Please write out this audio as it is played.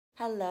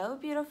Hello,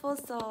 beautiful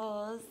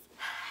souls.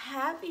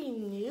 Happy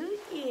New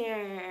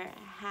Year.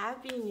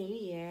 Happy New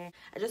Year.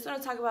 I just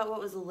want to talk about what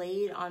was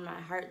laid on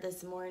my heart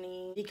this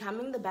morning.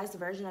 Becoming the best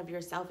version of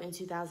yourself in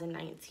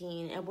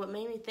 2019. And what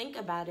made me think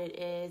about it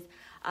is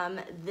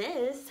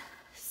this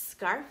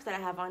scarf that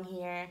I have on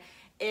here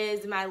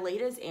is my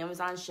latest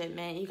Amazon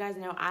shipment. You guys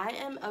know I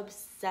am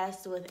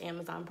obsessed with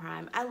Amazon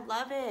Prime. I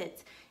love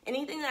it.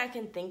 Anything that I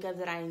can think of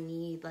that I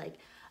need, like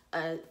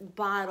a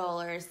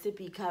bottle or a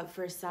sippy cup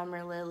for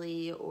Summer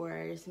Lily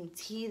or some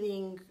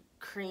teething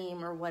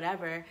cream or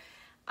whatever,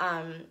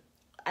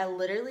 I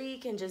literally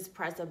can just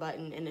press a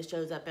button and it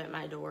shows up at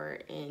my door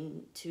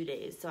in 2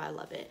 days, so I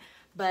love it.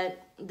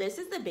 But this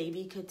is the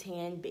Baby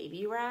Catan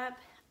baby wrap.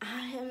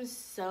 I am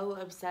so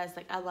obsessed.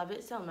 Like, I love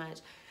it so much.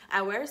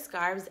 I wear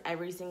scarves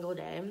every single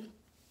day,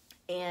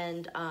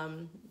 and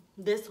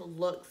this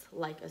looks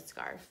like a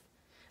scarf,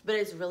 but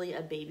it's really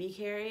a baby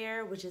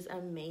carrier, which is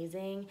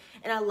amazing.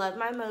 And I love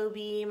my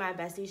Moby. My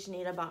bestie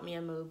Shanita bought me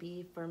a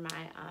Moby for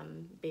my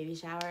baby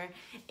shower,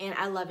 and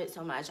I love it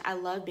so much. I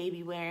love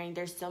baby wearing.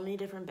 There's so many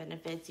different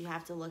benefits. You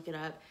have to look it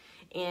up,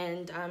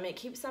 and it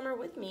keeps Summer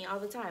with me all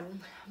the time.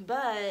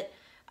 But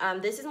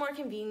this is more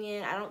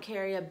convenient. I don't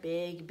carry a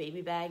big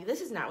baby bag.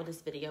 This is not what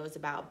this video is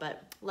about,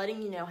 but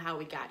letting you know how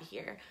we got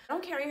here. I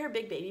don't carry her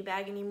big baby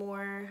bag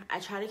anymore. I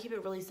try to keep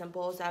it really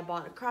simple, so I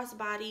bought a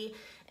crossbody,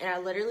 and I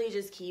literally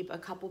just keep a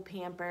couple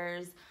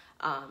Pampers,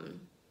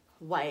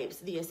 wipes,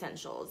 the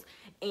essentials.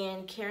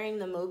 And carrying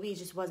the Moby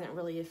just wasn't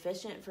really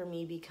efficient for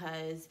me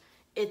because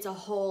it's a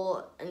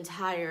whole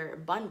entire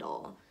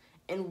bundle.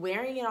 And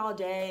wearing it all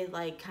day,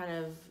 like, kind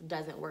of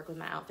doesn't work with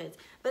my outfits.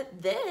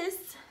 But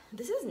this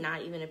is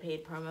not even a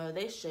paid promo.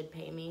 They should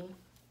pay me.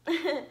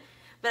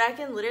 But I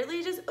can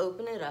literally just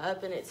open it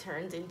up and it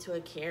turns into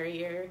a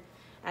carrier.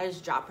 I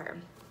just drop her.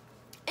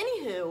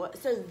 Anywho,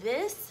 so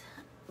this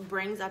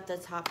brings up the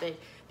topic,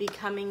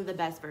 becoming the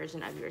best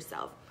version of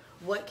yourself.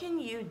 What can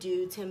you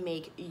do to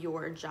make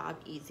your job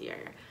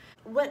easier?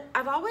 What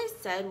I've always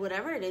said,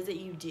 whatever it is that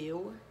you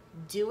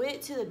do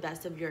it to the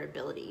best of your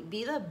ability.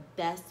 Be the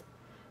best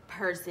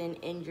person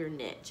in your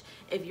niche.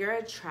 If you're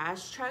a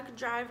trash truck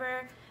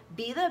driver,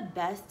 be the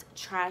best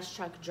trash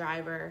truck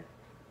driver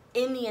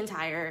in the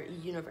entire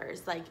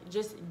universe. Like,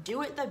 just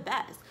do it the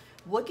best.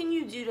 What can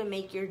you do to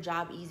make your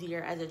job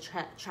easier as a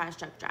trash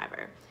truck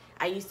driver?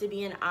 I used to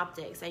be in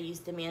optics. I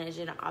used to manage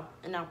an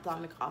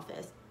ophthalmic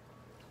office.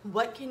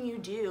 What can you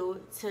do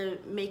to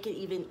make it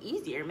even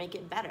easier, make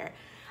it better?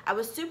 I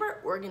was super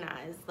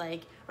organized.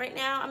 Like, right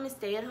now, I'm a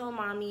stay-at-home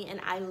mommy, and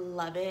I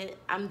love it.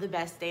 I'm the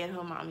best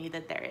stay-at-home mommy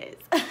that there is.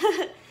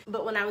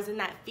 But when I was in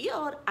that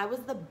field, I was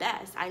the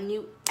best. I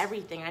knew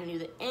everything. I knew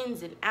the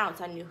ins and outs.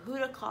 I knew who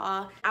to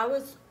call. I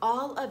was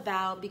all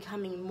about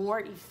becoming more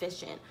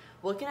efficient.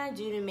 What can I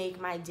do to make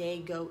my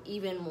day go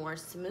even more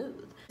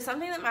smooth?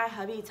 Something that my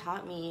hubby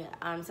taught me,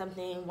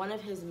 one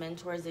of his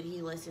mentors that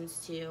he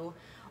listens to,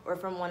 or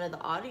from one of the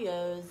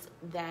audios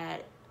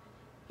that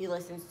he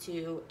listens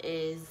to,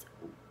 is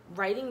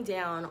writing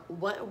down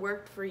what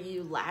worked for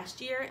you last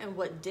year and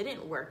what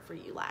didn't work for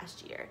you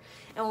last year.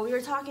 And when we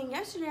were talking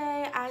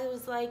yesterday, I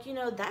was like, you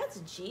know, that's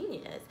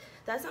genius.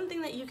 That's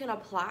something that you can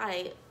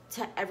apply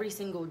to every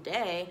single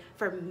day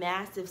for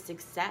massive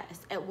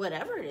success at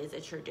whatever it is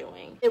that you're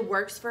doing. It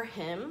works for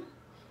him.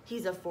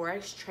 He's a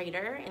Forex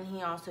trader, and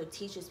he also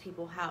teaches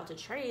people how to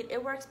trade.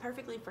 It works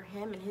perfectly for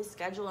him and his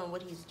schedule and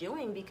what he's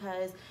doing,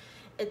 because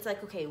it's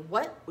like, okay,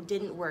 what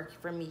didn't work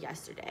for me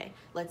yesterday?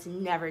 Let's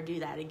never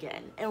do that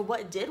again. And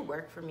what did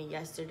work for me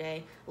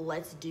yesterday?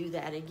 Let's do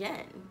that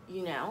again.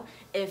 You know,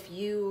 if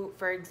you,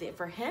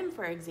 for him,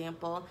 for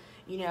example,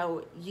 you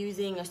know,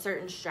 using a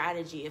certain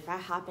strategy, if I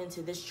hop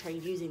into this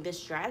trade using this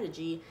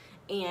strategy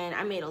and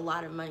I made a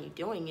lot of money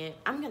doing it,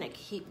 I'm going to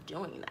keep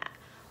doing that.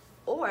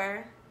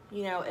 Or,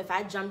 you know, if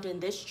I jumped in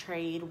this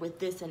trade with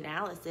this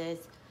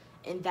analysis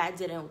and that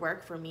didn't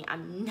work for me,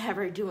 I'm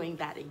never doing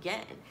that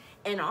again.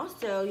 And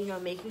also, you know,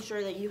 making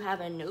sure that you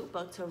have a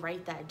notebook to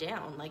write that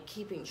down, like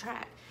keeping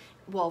track.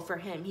 Well, for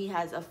him, he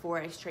has a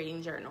Forex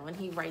trading journal, and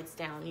he writes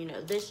down, you know,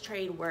 this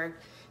trade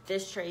worked,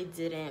 this trade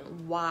didn't,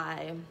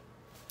 why,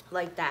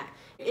 like that.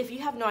 If you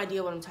have no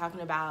idea what I'm talking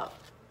about,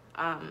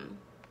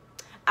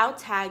 I'll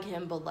tag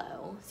him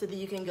below so that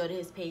you can go to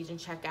his page and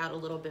check out a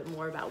little bit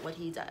more about what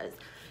he does.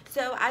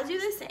 So I do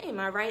the same.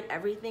 I write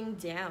everything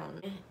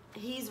down.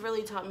 He's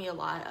really taught me a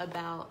lot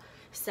about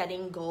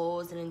setting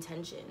goals and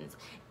intentions,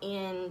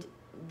 and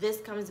this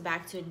comes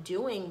back to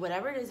doing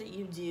whatever it is that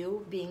you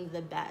do, being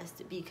the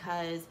best,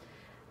 because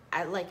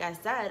like I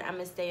said, I'm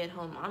a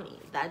stay-at-home mommy.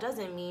 That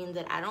doesn't mean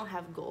that I don't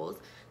have goals.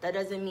 That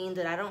doesn't mean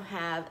that I don't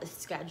have a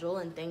schedule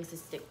and things to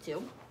stick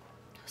to.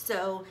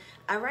 So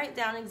I write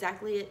down what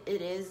exactly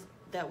it is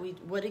that we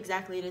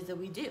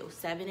do.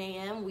 7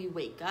 a.m. we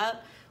wake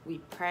up, we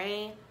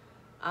pray,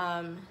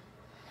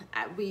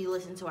 we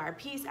listen to our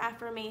peace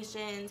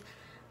affirmations.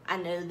 I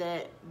know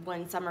that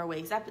when Summer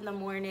wakes up in the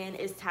morning,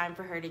 it's time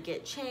for her to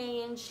get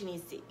changed. She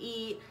needs to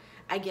eat.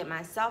 I get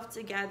myself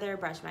together,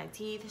 brush my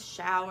teeth,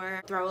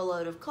 shower, throw a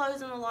load of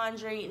clothes in the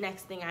laundry.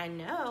 Next thing I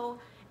know,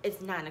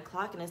 it's 9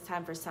 o'clock and it's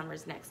time for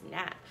Summer's next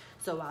nap.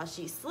 So while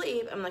she's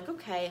asleep, I'm like,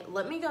 okay,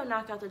 let me go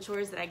knock out the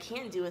chores that I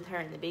can't do with her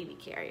in the baby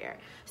carrier.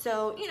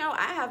 So, you know,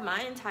 I have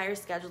my entire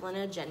schedule and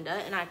agenda,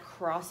 and I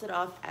cross it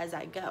off as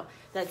I go.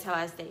 That's how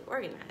I stay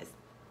organized.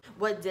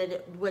 What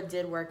did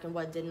work and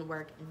what didn't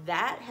work,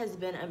 that has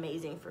been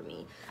amazing for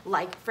me.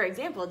 Like, for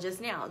example,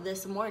 just now,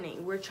 this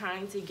morning, we're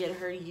trying to get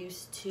her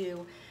used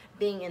to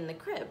being in the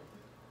crib.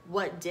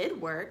 What did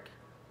work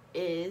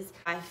is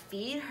I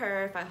feed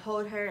her, if I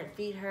hold her and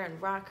feed her and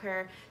rock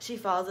her, she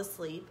falls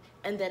asleep,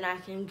 and then I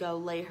can go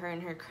lay her in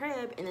her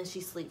crib, and then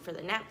she sleep for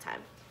the nap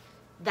time.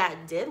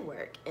 That did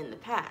work in the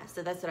past,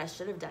 so that's what I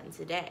should have done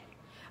today.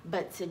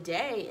 But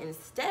today,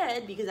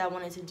 instead, because I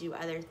wanted to do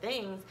other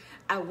things,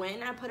 I went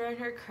and I put her in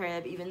her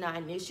crib, even though I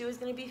knew she was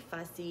going to be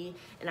fussy,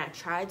 and I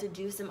tried to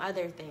do some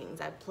other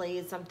things. I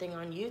played something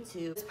on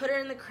YouTube. Just put her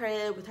in the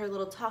crib with her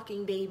little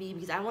talking baby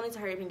because I wanted to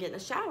hurry up and get in the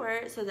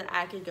shower so that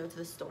I could go to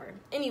the store.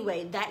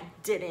 Anyway, that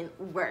didn't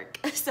work,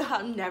 so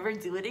I'll never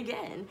do it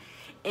again.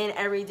 And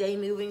every day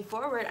moving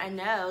forward, I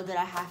know that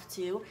I have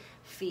to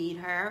feed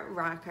her,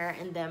 rock her,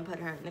 and then put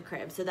her in the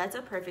crib. So that's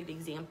a perfect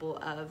example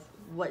of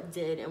what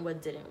did and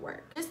what didn't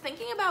work. Just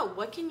thinking about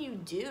what can you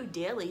do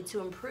daily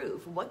to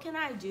improve? What can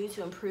I do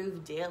to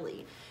improve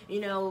daily? You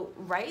know,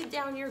 write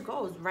down your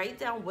goals. Write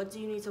down what do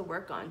you need to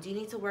work on. Do you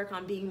need to work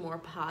on being more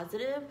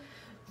positive?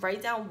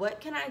 Write down what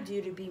can I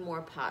do to be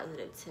more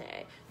positive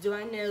today? Do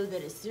I know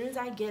that as soon as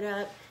I get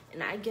up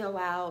and I go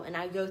out and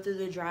I go through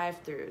the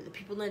drive-thru, the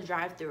people in the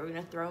drive-thru are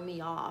gonna throw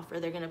me off or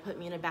they're gonna put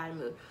me in a bad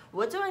mood?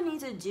 What do I need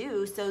to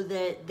do so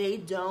that they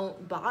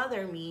don't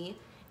bother me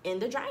in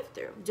the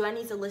drive-thru? Do I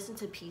need to listen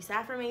to peace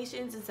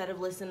affirmations instead of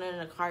listening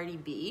to Cardi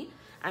B?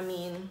 I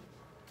mean,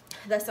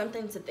 that's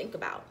something to think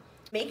about.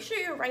 Make sure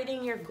you're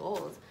writing your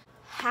goals.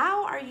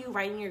 How are you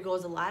writing your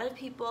goals? A lot of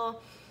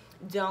people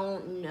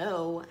don't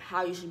know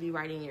how you should be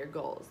writing your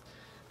goals.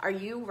 Are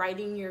you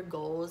writing your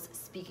goals,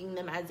 speaking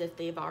them as if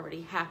they've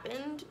already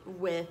happened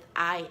with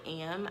I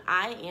am?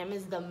 I am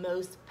is the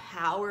most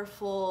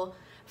powerful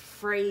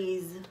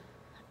phrase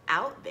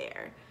out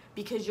there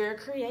because you're a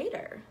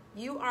creator.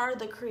 You are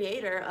the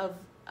creator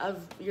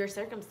of your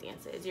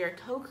circumstances. You're a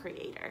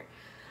co-creator.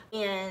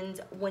 And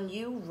when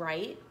you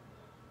write,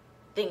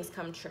 things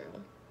come true.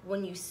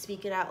 When you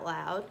speak it out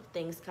loud,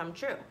 things come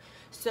true.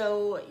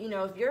 So, you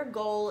know, if your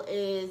goal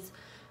is,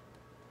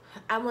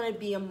 I want to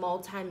be a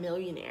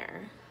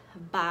multimillionaire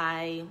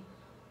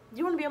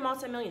you want to be a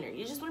multimillionaire.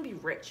 You just want to be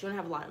rich. You want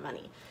to have a lot of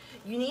money.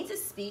 You need to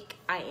speak,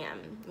 I am.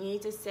 You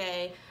need to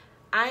say,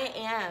 I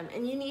am.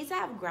 And you need to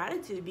have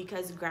gratitude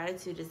because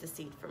gratitude is the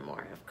seed for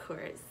more, of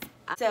course.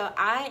 So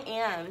I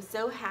am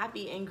so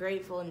happy and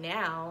grateful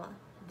now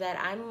that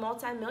I'm a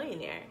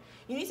multimillionaire.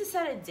 You need to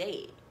set a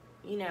date,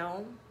 you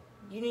know.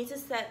 You need to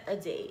set a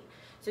date.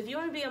 So if you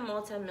want to be a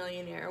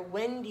multimillionaire,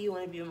 when do you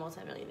want to be a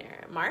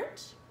multimillionaire?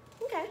 March?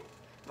 Okay.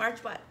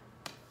 March what?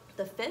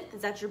 The 5th?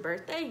 Is that your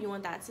birthday? You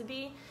want that to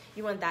be?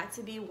 You want that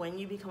to be when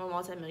you become a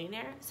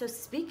multimillionaire? So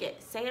speak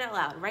it. Say it out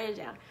loud. Write it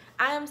down.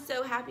 I am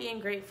so happy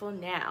and grateful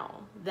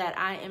now that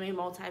I am a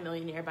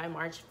multimillionaire by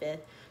March 5th,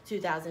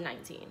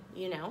 2019,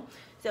 you know?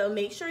 So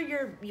make sure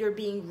you're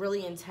being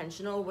really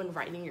intentional when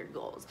writing your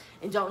goals.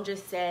 And don't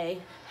just say,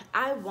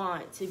 I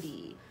want to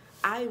be,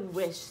 I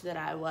wish that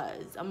I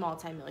was a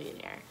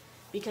multimillionaire,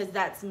 because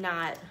that's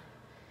not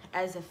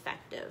as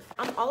effective.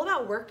 I'm all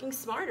about working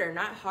smarter,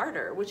 not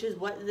harder, which is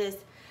what this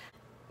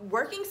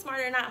working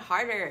smarter, not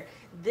harder.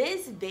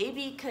 This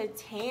baby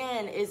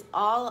Catan is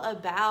all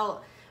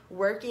about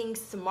working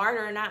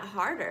smarter, not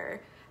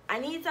harder. I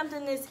need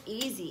something that's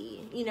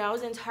easy. You know, I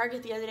was in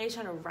Target the other day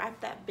trying to wrap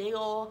that big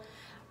old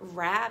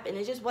wrap and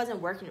it just wasn't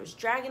working. It was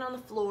dragging on the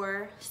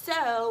floor.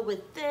 So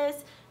with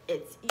this,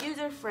 it's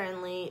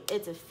user-friendly,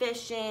 it's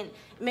efficient,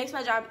 it makes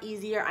my job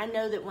easier. I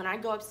know that when I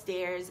go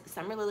upstairs,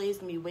 Summer Lily is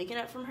gonna be waking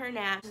up from her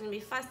nap, she's gonna be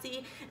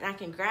fussy, and I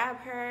can grab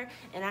her,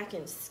 and I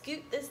can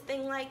scoot this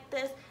thing like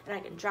this, and I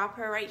can drop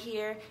her right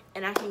here,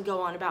 and I can go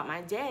on about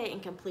my day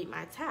and complete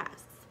my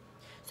tasks.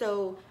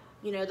 So,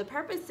 you know, the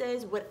purpose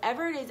is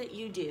whatever it is that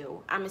you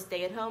do, I'm a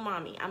stay-at-home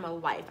mommy, I'm a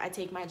wife, I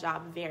take my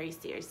job very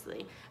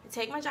seriously. I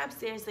take my job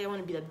seriously, I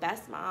want to be the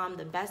best mom,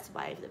 the best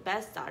wife, the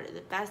best daughter,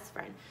 the best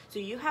friend. So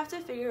you have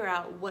to figure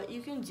out what you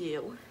can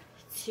do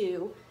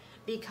to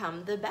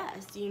become the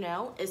best, you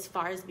know, as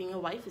far as being a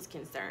wife is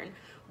concerned.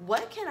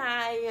 What can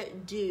I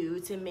do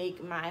to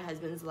make my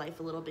husband's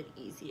life a little bit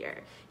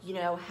easier? You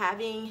know,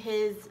 having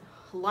his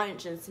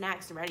lunch and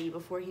snacks ready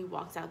before he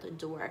walks out the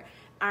door,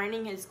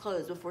 ironing his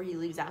clothes before he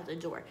leaves out the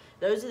door.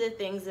 Those are the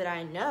things that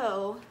I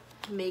know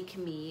make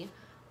me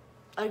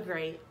a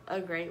great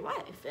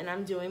wife, and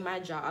I'm doing my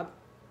job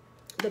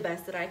the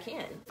best that I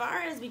can. As far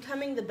as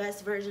becoming the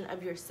best version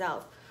of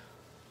yourself,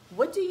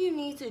 what do you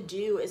need to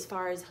do as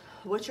far as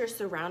what you're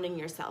surrounding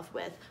yourself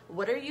with?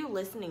 What are you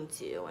listening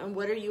to, and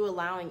what are you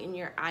allowing in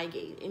your eye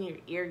gate, in your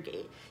ear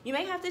gate? You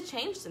may have to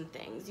change some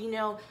things. You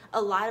know,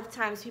 a lot of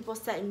times people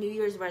set New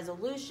Year's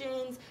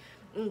resolutions,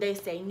 and they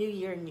say new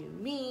year, new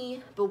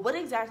me, but what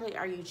exactly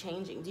are you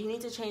changing? Do you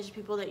need to change the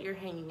people that you're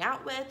hanging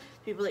out with,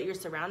 people that you're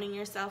surrounding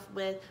yourself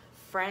with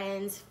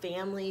friends,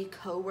 family,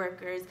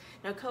 coworkers.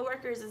 Now,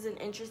 coworkers is an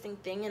interesting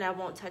thing, and I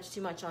won't touch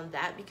too much on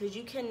that because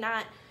you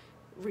cannot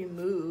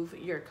remove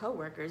your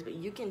coworkers, but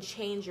you can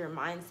change your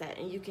mindset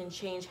and you can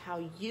change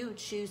how you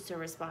choose to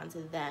respond to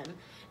them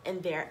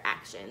and their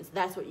actions.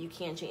 That's what you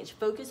can change.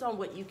 Focus on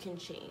what you can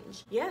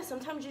change. Yeah,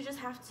 sometimes you just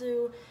have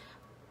to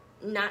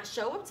not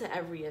show up to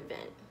every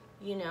event.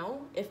 You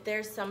know, if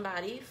there's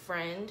somebody,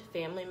 friend,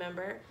 family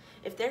member,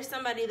 if there's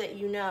somebody that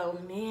you know,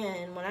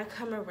 man, when I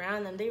come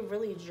around them, they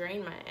really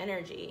drain my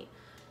energy,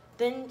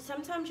 then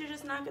sometimes you're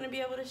just not going to be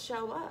able to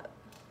show up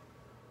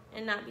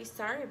and not be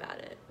sorry about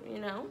it, you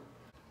know?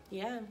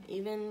 Yeah,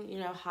 even, you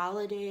know,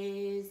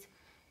 holidays,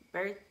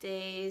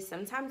 birthdays,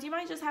 sometimes you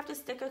might just have to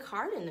stick a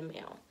card in the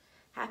mail.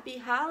 Happy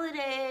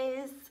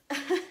holidays.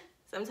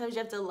 Sometimes you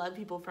have to love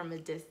people from a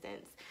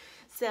distance.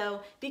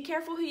 So be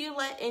careful who you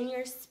let in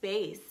your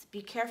space.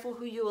 Be careful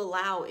who you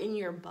allow in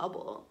your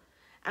bubble.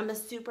 I'm a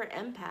super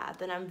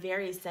empath and I'm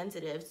very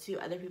sensitive to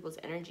other people's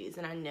energies,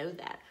 and I know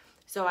that.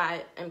 So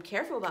I am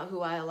careful about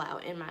who I allow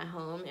in my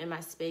home, in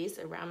my space,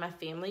 around my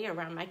family,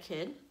 around my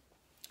kid.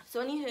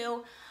 So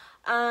anywho,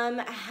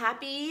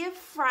 happy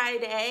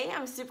Friday.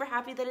 I'm super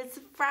happy that it's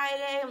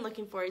Friday. I'm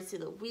looking forward to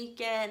the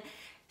weekend.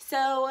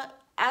 So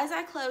as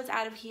I close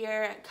out of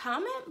here,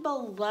 comment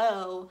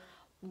below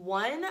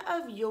one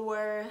of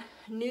your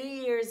New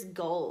Year's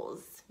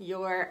goals,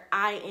 your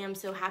I am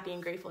so happy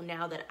and grateful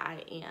now that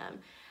I am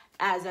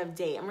as of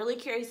date. I'm really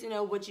curious to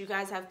know what you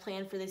guys have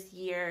planned for this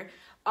year.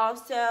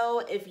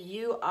 Also, if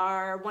you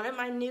are one of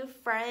my new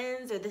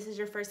friends or this is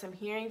your first time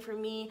hearing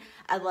from me,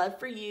 I'd love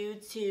for you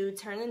to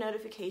turn the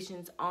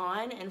notifications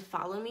on and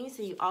follow me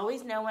so you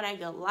always know when I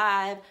go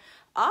live.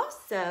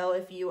 Also,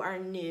 if you are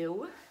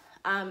new,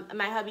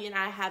 my hubby and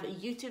I have a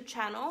YouTube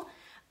channel,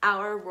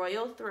 Our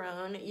Royal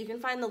Throne. You can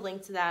find the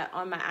link to that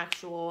on my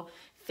actual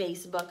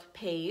Facebook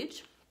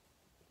page.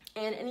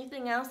 And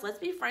anything else, let's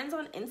be friends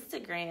on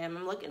Instagram.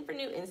 I'm looking for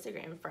new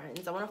Instagram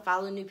friends. I want to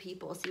follow new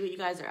people, see what you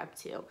guys are up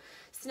to.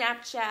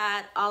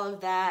 Snapchat, all of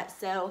that.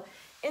 So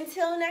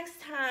until next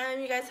time,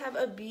 you guys have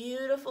a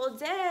beautiful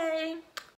day.